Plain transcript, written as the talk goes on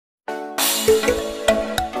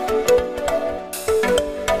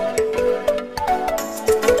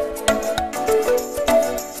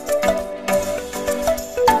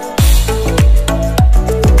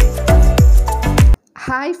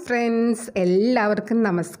എല്ലാവർക്കും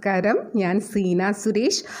നമസ്കാരം. ഞാൻ സീന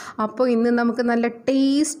സുരേഷ്. അപ്പോൾ ഇന്ന് നമുക്ക് നല്ല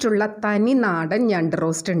ടേസ്റ്റുള്ള തനി നാടൻ ഞണ്ട്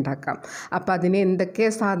റോസ്റ്റ് ഉണ്ടാക്കാം. അപ്പോൾ അതിന് എന്തൊക്കെ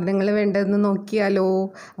സാധനങ്ങൾ വേണ്ടതെന്ന് നോക്കിയാലോ.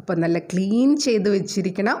 അപ്പോൾ നല്ല ക്ലീൻ ചെയ്ത്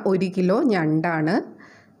വെച്ചിരിക്കണ 1 കിലോ ഞണ്ടാണ്.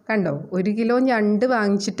 കണ്ടോ, 1 കിലോ ഞണ്ട്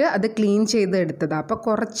വാങ്ങിച്ചിട്ട് അത് ക്ലീൻ ചെയ്ത് എടുത്തതാണ്. അപ്പോൾ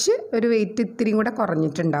കുറച്ച് ഒരു വെയിറ്റ് ഇത്തിരി കൂടെ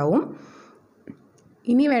കുറഞ്ഞിട്ടുണ്ടാവും.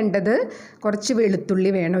 ഇനി വേണ്ടത് കുറച്ച്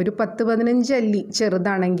വെളുത്തുള്ളി വേണം. ഒരു 10-15 അല്ലി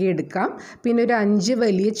ചെറുതാണെങ്കിൽ എടുക്കാം. പിന്നെ ഒരു 5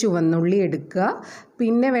 വലിയ ചുവന്നുള്ളി എടുക്കുക.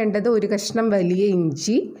 പിന്നെ വേണ്ടത് ഒരു കഷ്ണം വലിയ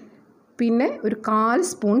ഇഞ്ചി, പിന്നെ ഒരു 1/4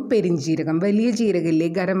 സ്പൂൺ പെരിഞ്ജീരകം. വലിയ ജീരകമില്ലേ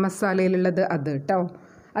ഗരം മസാലയിലുള്ളത്, അത് കേട്ടോ,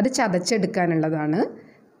 അത് ചതച്ചെടുക്കാനുള്ളതാണ്.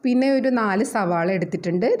 പിന്നെ ഒരു 4 സവാള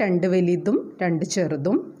എടുത്തിട്ടുണ്ട്, 2 വലുതും 2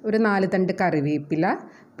 ചെറുതും, ഒരു 4 തണ്ട് കറിവേപ്പില,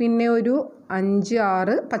 പിന്നെ ഒരു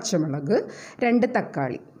 5-6 പച്ചമുളക്, 2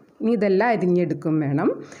 തക്കാളി. ഇനി ഇതെല്ലാം അരിഞ്ഞെടുക്കും വേണം.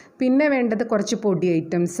 പിന്നെ വേണ്ടത് കുറച്ച് പൊടി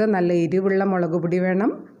ഐറ്റംസ്. നല്ല എരിവുള്ള മുളക് പൊടി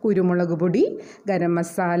വേണം, കുരുമുളക് പൊടി, ഗരം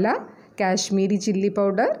മസാല, കാശ്മീരി ചില്ലി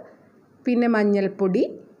പൗഡർ, പിന്നെ മഞ്ഞൾപ്പൊടി,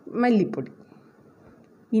 മല്ലിപ്പൊടി.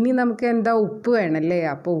 ഇനി നമുക്ക് എന്താ ഉപ്പ് വേണമല്ലേ,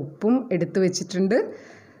 അപ്പോൾ ഉപ്പും എടുത്തു വെച്ചിട്ടുണ്ട്.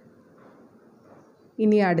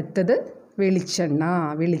 ഇനി അടുത്തത് വെളിച്ചെണ്ണ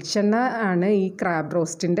ആണ് ഈ ക്രാബ്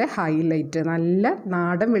റോസ്റ്റിൻ്റെ ഹൈലൈറ്റ്. നല്ല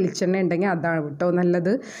നാടൻ വെളിച്ചെണ്ണ ഉണ്ടെങ്കിൽ അതാണ് കേട്ടോ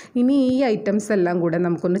നല്ലത്. ഇനി ഈ ഐറ്റംസ് എല്ലാം കൂടെ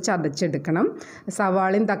നമുക്കൊന്ന് ചതച്ചെടുക്കണം.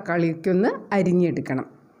 സവാളയും തക്കാളിയൊക്കെ ഒന്ന് അരിഞ്ഞെടുക്കണം.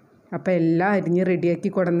 അപ്പോൾ എല്ലാം അരിഞ്ഞ് റെഡിയാക്കി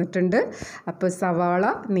കൊടുത്തിട്ടുണ്ട്. അപ്പോൾ സവാള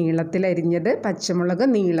നീളത്തിൽ അരിഞ്ഞത്, പച്ചമുളക്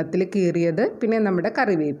നീളത്തിൽ കീറിയത്, പിന്നെ നമ്മുടെ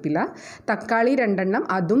കറിവേപ്പില, തക്കാളി 2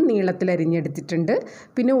 അതും നീളത്തിൽ അരിഞ്ഞെടുത്തിട്ടുണ്ട്.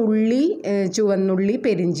 പിന്നെ ഉള്ളി, ചുവന്നുള്ളി,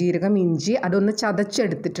 പെരിഞ്ജീരകം, ഇഞ്ചി അതൊന്ന്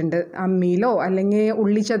ചതച്ചെടുത്തിട്ടുണ്ട്. അമ്മിയിലോ അല്ലെങ്കിൽ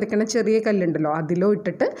ഉള്ളി ചതക്കണ ചെറിയ കല്ലുണ്ടല്ലോ അതിലോ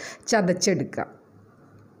ഇട്ടിട്ട് ചതച്ചെടുക്കുക.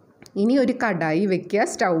 ഇനി ഒരു കടായി വെക്കുക,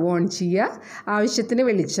 സ്റ്റൗ ഓൺ ചെയ്യുക, ആവശ്യത്തിന്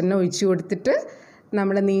വെളിച്ചെണ്ണ ഒഴിച്ച് കൊടുത്തിട്ട്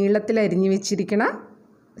നമ്മൾ നീളത്തിൽ അരിഞ്ഞ് വെച്ചിരിക്കണ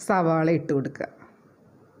സവാള ഇട്ട് കൊടുക്കുക.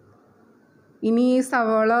 ഇനി ഈ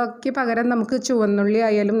സവാളയ്ക്ക് പകരം നമുക്ക് ചുവന്നുള്ളി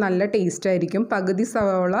ആയാലും നല്ല ടേസ്റ്റ് ആയിരിക്കും. പകുതി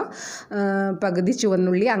സവാള പകുതി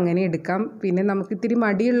ചുവന്നുള്ളി അങ്ങനെ എടുക്കാം. പിന്നെ നമുക്ക് ഇത്തിരി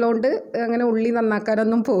മടിയുള്ളതുകൊണ്ട് അങ്ങനെ ഉള്ളി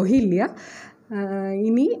നന്നാക്കാനൊന്നും പോയില്ല.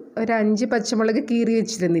 ഇനി ഒരു 5 പച്ചമുളക് കീറി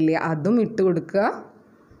വെച്ചിരുന്നില്ലേ, അതും ഇട്ട് കൊടുക്കുക.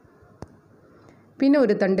 പിന്നെ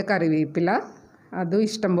ഒരു തണ്ട് കറിവേപ്പില, അതും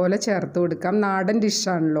ഇഷ്ടം പോലെ ചേർത്ത് കൊടുക്കാം. നാടൻ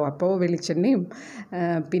ഡിഷാണല്ലോ, അപ്പോൾ വെളിച്ചെണ്ണയും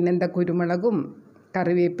പിന്നെന്താ കുരുമുളകും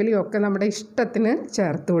കറിവേപ്പിലയും ഒക്കെ നമ്മുടെ ഇഷ്ടത്തിന്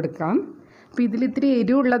ചേർത്ത് കൊടുക്കാം. അപ്പോൾ ഇതിലിത്തിരി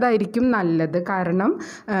എരിവുള്ളതായിരിക്കും നല്ലത്. കാരണം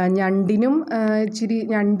ഞണ്ടിനും ഇച്ചിരി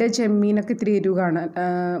ഞണ്ട് ചെമ്മീനൊക്കെ ഇത്തിരി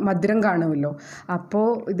മധുരം കാണുമല്ലോ. അപ്പോൾ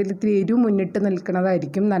ഇതിലിത്തിരി എരിവ് മുന്നിട്ട്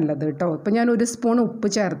നിൽക്കുന്നതായിരിക്കും നല്ലത് കേട്ടോ. ഇപ്പോൾ ഞാൻ 1 സ്പൂൺ ഉപ്പ്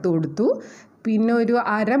ചേർത്ത് കൊടുത്തു. പിന്നെ ഒരു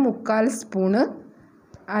അര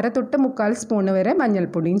തൊട്ട് 3/4 സ്പൂണ് വരെ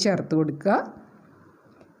മഞ്ഞൾപ്പൊടിയും ചേർത്ത് കൊടുക്കുക.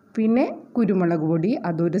 പിന്നെ കുരുമുളക് പൊടി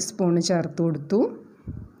അതൊരു സ്പൂണ് ചേർത്ത് കൊടുത്തു.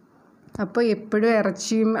 അപ്പോൾ എപ്പോഴും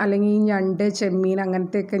ഇറച്ചിയും അല്ലെങ്കിൽ ഞണ്ട് ചെമ്മീൻ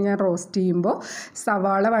അങ്ങനത്തെയൊക്കെ ഞാൻ റോസ്റ്റ് ചെയ്യുമ്പോൾ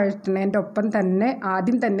സവാള വഴറ്റുന്നതിൻ്റെ ഒപ്പം തന്നെ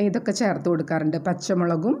ആദ്യം തന്നെ ഇതൊക്കെ ചേർത്ത് കൊടുക്കാറുണ്ട്.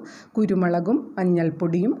 പച്ചമുളകും കുരുമുളകും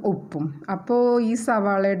മഞ്ഞൾപ്പൊടിയും ഉപ്പും. അപ്പോൾ ഈ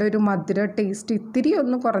സവാളയുടെ ഒരു മധുര ടേസ്റ്റ് ഇത്തിരി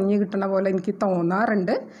ഒന്ന് കുറഞ്ഞ് കിട്ടണ പോലെ എനിക്ക്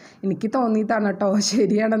തോന്നാറുണ്ട്. എനിക്ക് തോന്നിയതാണ് കേട്ടോ,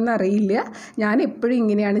 ശരിയാണെന്ന് അറിയില്ല. ഞാൻ എപ്പോഴും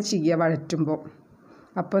ഇങ്ങനെയാണ് ചെയ്യുക വഴറ്റുമ്പോൾ.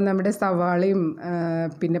 അപ്പോൾ നമ്മുടെ സവാളയും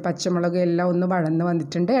പിന്നെ പച്ചമുളകും എല്ലാം ഒന്ന് വഴന്ന്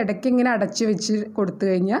വന്നിട്ടുണ്ട്. ഇടയ്ക്ക് ഇങ്ങനെ അടച്ച് വെച്ച് കൊടുത്തു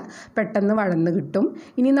കഴിഞ്ഞാൽ പെട്ടെന്ന് വഴന്ന് കിട്ടും.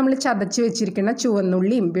 ഇനി നമ്മൾ ചതച്ച് വെച്ചിരിക്കുന്ന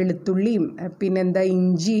ചുവന്നുള്ളിയും വെളുത്തുള്ളിയും പിന്നെന്താ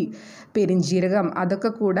ഇഞ്ചി, പെരിഞ്ജീരകം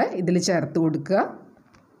അതൊക്കെ കൂടെ ഇതിൽ ചേർത്ത് കൊടുക്കുക.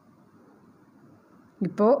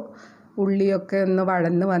 ഇപ്പോൾ ഉള്ളിയൊക്കെ ഒന്ന്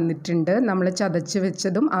വഴന്ന് വന്നിട്ടുണ്ട്. നമ്മൾ ചതച്ച്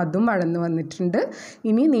വെച്ചതും അതും വഴന്ന് വന്നിട്ടുണ്ട്.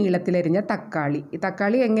 ഇനി നീളത്തിലരിഞ്ഞ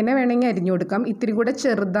തക്കാളി എങ്ങനെ വേണമെങ്കിൽ അരിഞ്ഞു കൊടുക്കാം. ഇത്തിരി കൂടെ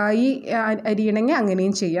ചെറുതായി അരിയണമെങ്കിൽ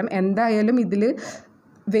അങ്ങനെയും ചെയ്യാം. എന്തായാലും ഇതിൽ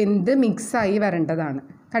വെന്ത് മിക്സായി വരേണ്ടതാണ്.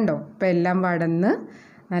 കണ്ടോ, ഇപ്പോൾ എല്ലാം വഴന്ന്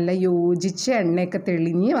നല്ല യോജിച്ച് എണ്ണയൊക്കെ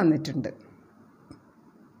തെളിഞ്ഞ് വന്നിട്ടുണ്ട്.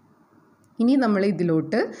 ഇനി നമ്മൾ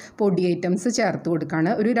ഇതിലോട്ട് പൊടി ഐറ്റംസ് ചേർത്ത്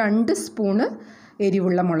കൊടുക്കുകയാണ്. ഒരു 2 സ്പൂണ്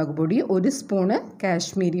എരിവുള്ള മുളക് പൊടി, 1 സ്പൂണ്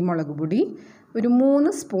കാശ്മീരി മുളക് പൊടി, ഒരു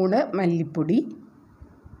 3 സ്പൂണ് മല്ലിപ്പൊടി,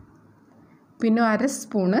 പിന്നെ 1/2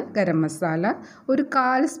 സ്പൂണ് ഗരം മസാല, ഒരു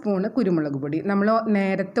 1/4 സ്പൂണ് കുരുമുളക് പൊടി. നമ്മൾ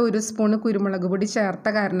നേരത്തെ 1 സ്പൂണ് കുരുമുളക് പൊടി ചേർത്ത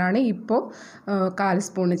കാരണമാണ് ഇപ്പോൾ 1/4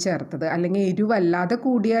 സ്പൂണ് ചേർത്തത്. അല്ലെങ്കിൽ എരിവല്ലാതെ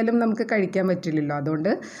കൂടിയാലും നമുക്ക് കഴിക്കാൻ പറ്റില്ലല്ലോ.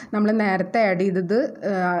 അതുകൊണ്ട് നമ്മൾ നേരത്തെ ആഡ് ചെയ്തത്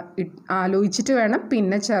ആലോചിച്ചിട്ട് വേണം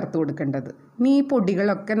പിന്നെ ചേർത്ത് കൊടുക്കേണ്ടത്. ഇനി ഈ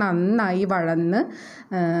പൊടികളൊക്കെ നന്നായി വഴന്ന്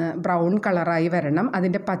ബ്രൗൺ കളറായി വരണം.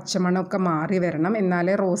 അതിൻ്റെ പച്ചമണമൊക്കെ മാറി വരണം.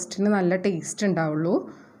 എന്നാലേ റോസ്റ്റിന് നല്ല ടേസ്റ്റ് ഉണ്ടാവുള്ളൂ.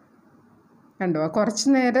 കണ്ടോ, കുറച്ച്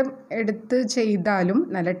നേരം എടുത്ത് ചെയ്താലും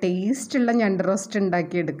നല്ല ടേസ്റ്റുള്ള ഞണ്ട് റോസ്റ്റ്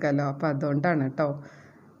ഉണ്ടാക്കിയെടുക്കാമല്ലോ. അപ്പോൾ അതുകൊണ്ടാണ് കേട്ടോ.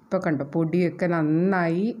 ഇപ്പോൾ കണ്ടോ, പൊടിയൊക്കെ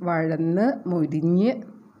നന്നായി വഴന്ന് മുരിഞ്ഞ്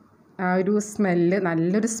ആ ഒരു സ്മെല്ല്,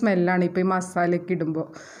 നല്ലൊരു സ്മെല്ലാണ് ഇപ്പോൾ ഈ മസാലയൊക്കെ ഇടുമ്പോൾ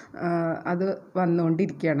അത്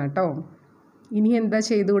വന്നുകൊണ്ടിരിക്കുകയാണ് കേട്ടോ. ഇനി എന്താ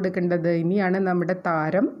ചെയ്ത് കൊടുക്കേണ്ടത്? ഇനിയാണ് നമ്മുടെ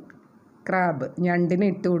താരം ക്രാബ് ഞണ്ടിനെ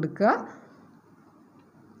ഇട്ട് കൊടുക്കുക.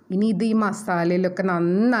 ഇനി ഇത് ഈ മസാലയിലൊക്കെ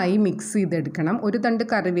നന്നായി മിക്സ് ചെയ്തെടുക്കണം. ഒരു തണ്ട്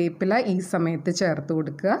കറിവേപ്പില ഈ സമയത്ത് ചേർത്ത്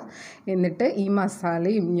കൊടുക്കുക. എന്നിട്ട് ഈ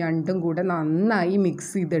മസാലയും ഞണ്ടും കൂടെ നന്നായി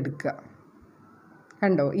മിക്സ് ചെയ്തെടുക്കുക.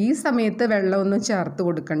 കണ്ടോ, ഈ സമയത്ത് വെള്ളമൊന്നും ചേർത്ത്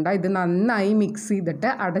കൊടുക്കണ്ട. ഇത് നന്നായി മിക്സ് ചെയ്തിട്ട്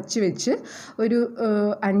അടച്ചു വെച്ച് ഒരു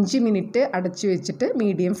 5 മിനിറ്റ് അടച്ചു വെച്ചിട്ട്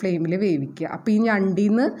മീഡിയം ഫ്ലെയിമിൽ വേവിക്കുക. അപ്പോൾ ഈ ഞണ്ടിൽ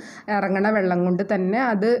നിന്ന് ഇറങ്ങണ വെള്ളം കൊണ്ട് തന്നെ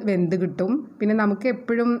അത് വെന്ത് കിട്ടും. പിന്നെ നമുക്ക്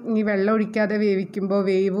എപ്പോഴും ഈ വെള്ളം ഒഴിക്കാതെ വേവിക്കുമ്പോൾ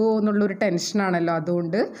വേവോ എന്നുള്ളൊരു ടെൻഷനാണല്ലോ.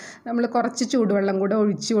 അതുകൊണ്ട് നമ്മൾ കുറച്ച് ചൂടുവെള്ളം കൂടെ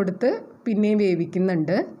ഒഴിച്ചു കൊടുത്ത് പിന്നെയും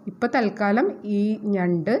വേവിക്കുന്നുണ്ട്. ഇപ്പോൾ തൽക്കാലം ഈ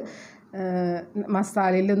ഞണ്ട്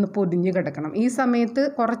മസാലയിൽ ഒന്ന് പൊതിഞ്ഞ് കിടക്കണം. ഈ സമയത്ത്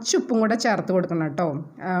കുറച്ച് ഉപ്പും കൂടെ ചേർത്ത് കൊടുക്കണം കേട്ടോ.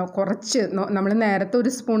 കുറച്ച് നമ്മൾ നേരത്തെ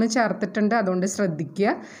ഒരു സ്പൂണ് ചേർത്തിട്ടുണ്ട്, അതുകൊണ്ട്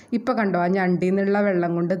ശ്രദ്ധിക്കുക. ഇപ്പോൾ കണ്ടോ, ആ ഞണ്ടിൽ നിന്നുള്ള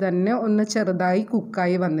വെള്ളം കൊണ്ട് തന്നെ ഒന്ന് ചെറുതായി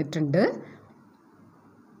കുക്കായി വന്നിട്ടുണ്ട്.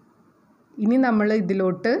 ഇനി നമ്മൾ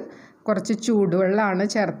ഇതിലോട്ട് കുറച്ച് ചൂടുവെള്ളമാണ്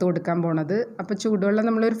ചേർത്ത് കൊടുക്കാൻ പോണത്. അപ്പോൾ ചൂടുവെള്ളം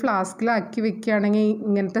നമ്മളൊരു ഫ്ലാസ്കിലാക്കി വെക്കുകയാണെങ്കിൽ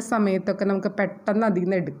ഇങ്ങനത്തെ സമയത്തൊക്കെ നമുക്ക് പെട്ടെന്ന് അതിൽ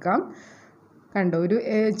നിന്ന് എടുക്കാം. കണ്ടോ, ഒരു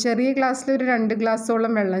ചെറിയ ഗ്ലാസ്സിൽ ഒരു 2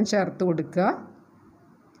 ഗ്ലാസ്സോളം വെള്ളം ചേർത്ത് കൊടുക്കുക.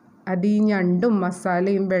 അത് ഈ ഞണ്ടും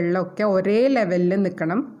മസാലയും വെള്ളമൊക്കെ ഒരേ ലെവലിൽ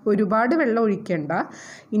നിൽക്കണം. ഒരുപാട് വെള്ളം ഒഴിക്കേണ്ട.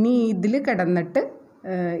 ഇനി ഇതിൽ കിടന്നിട്ട്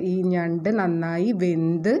ഈ ഞണ്ട് നന്നായി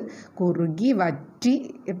വെന്ത് കുറുകി വറ്റി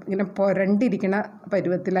ഇങ്ങനെ പുരണ്ടിരിക്കണ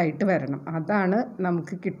പരുവത്തിലായിട്ട് വരണം. അതാണ്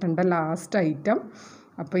നമുക്ക് കിട്ടേണ്ട ലാസ്റ്റ് ഐറ്റം.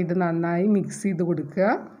 അപ്പോൾ ഇത് നന്നായി മിക്സ് ചെയ്ത്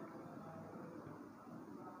കൊടുക്കുക.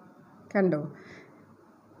 കണ്ടോ,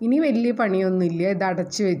 ഇനി വലിയ പണിയൊന്നുമില്ല. ഇത്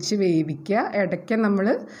അടച്ച് വെച്ച് വേവിക്കുക. ഇടയ്ക്ക് നമ്മൾ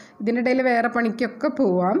ഇതിനിടയിൽ വേറെ പണിക്കൊക്കെ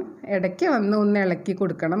പോവാം. ഇടയ്ക്ക് വന്ന് ഒന്ന് ഇളക്കി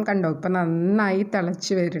കൊടുക്കണം. കണ്ടോ, ഇപ്പം നന്നായി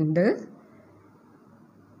തിളച്ച് വരുന്നുണ്ട്.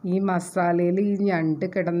 ഈ മസാലയിൽ ഈ ഞണ്ട്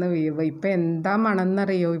കിടന്ന് വേവ് ഇപ്പം എന്താ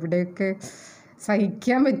മണമെന്നറിയോ, ഇവിടെയൊക്കെ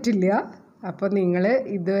സഹിക്കാൻ പറ്റില്ല. അപ്പോൾ നിങ്ങൾ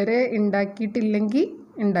ഇതുവരെ ഉണ്ടാക്കിയിട്ടില്ലെങ്കിൽ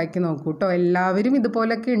ഉണ്ടാക്കി നോക്കൂ കേട്ടോ. എല്ലാവരും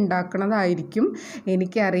ഇതുപോലൊക്കെ ഉണ്ടാക്കണതായിരിക്കും.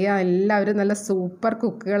 എനിക്കറിയാം എല്ലാവരും നല്ല സൂപ്പർ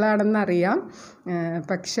കുക്കുകളാണെന്നറിയാം.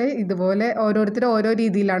 പക്ഷേ ഇതുപോലെ ഓരോരുത്തരും ഓരോ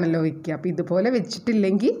രീതിയിലാണല്ലോ വയ്ക്കുക. അപ്പോൾ ഇതുപോലെ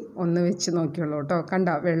വെച്ചിട്ടില്ലെങ്കിൽ ഒന്ന് വെച്ച് നോക്കിയുള്ളൂ കേട്ടോ.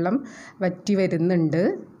 കണ്ടോ, വെള്ളം വറ്റി വരുന്നുണ്ട്.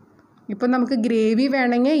 ഇപ്പം നമുക്ക് ഗ്രേവി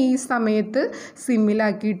വേണമെങ്കിൽ ഈ സമയത്ത്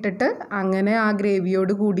സിമ്മിലാക്കിയിട്ടിട്ട് അങ്ങനെ ആ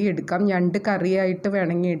ഗ്രേവിയോട് കൂടി എടുക്കാം. ഞണ്ട് കറിയായിട്ട്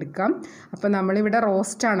വേണമെങ്കിൽ എടുക്കാം. അപ്പോൾ നമ്മളിവിടെ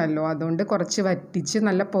റോസ്റ്റാണല്ലോ, അതുകൊണ്ട് കുറച്ച് വറ്റിച്ച്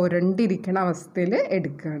നല്ല പുരണ്ടിരിക്കണ അവസ്ഥയിൽ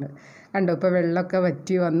എടുക്കുകയാണ്. കണ്ടോ, ഇപ്പോൾ വെള്ളമൊക്കെ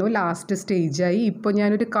വറ്റി വന്നു. ലാസ്റ്റ് സ്റ്റേജായി. ഇപ്പോൾ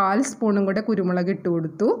ഞാനൊരു 1/4 സ്പൂണും കൂടെ കുരുമുളക് ഇട്ട്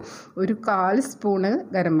കൊടുത്തു. ഒരു 1/4 സ്പൂണ്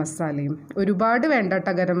ഗരം മസാലയും. ഒരുപാട് വേണ്ട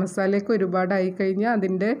കേട്ടോ, ഗരം മസാലയൊക്കെ ഒരുപാടായി കഴിഞ്ഞാൽ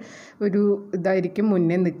അതിൻ്റെ ഒരു ഇതായിരിക്കും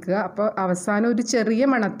മുന്നേ നിൽക്കുക. അപ്പോൾ അവസാനം ഒരു ചെറിയ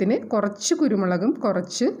മണത്തിന് കുറച്ച് കുരുമുളകും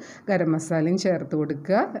കുറച്ച് ഗരം മസാലയും ചേർത്ത്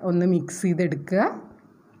കൊടുക്കുക. ഒന്ന് മിക്സ് ചെയ്തെടുക്കുക.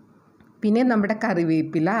 പിന്നെ നമ്മുടെ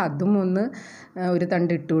കറിവേപ്പില അതും ഒന്ന് ഒരു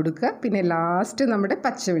തണ്ട് ഇട്ട് കൊടുക്കുക. പിന്നെ ലാസ്റ്റ് നമ്മുടെ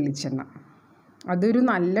പച്ച വെളിച്ചെണ്ണ, അതൊരു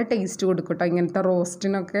നല്ല ടേസ്റ്റ് കൊടുക്കും കേട്ടോ ഇങ്ങനത്തെ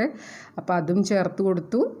റോസ്റ്റിനൊക്കെ. അപ്പോൾ അതും ചേർത്ത്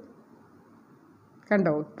കൊടുത്തു.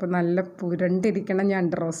 കണ്ടോ, ഇപ്പോൾ നല്ല പുരണ്ടിരിക്കണം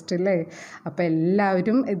ഞണ്ട് റോസ്റ്റ് അല്ലേ. അപ്പോൾ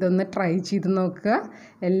എല്ലാവരും ഇതൊന്ന് ട്രൈ ചെയ്ത് നോക്കുക.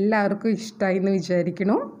 എല്ലാവർക്കും ഇഷ്ടമായി എന്ന്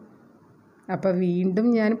വിചാരിക്കണു. അപ്പോൾ വീണ്ടും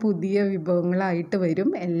ഞാൻ പുതിയ വിഭവങ്ങളായിട്ട് വരും.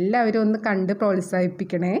 എല്ലാവരും ഒന്ന് കണ്ട്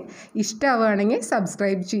പ്രോത്സാഹിപ്പിക്കണേ. ഇഷ്ടമാവുകയാണെങ്കിൽ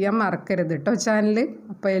സബ്സ്ക്രൈബ് ചെയ്യാൻ മറക്കരുത് കേട്ടോ ചാനൽ.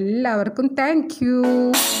 അപ്പോൾ എല്ലാവർക്കും താങ്ക് യു.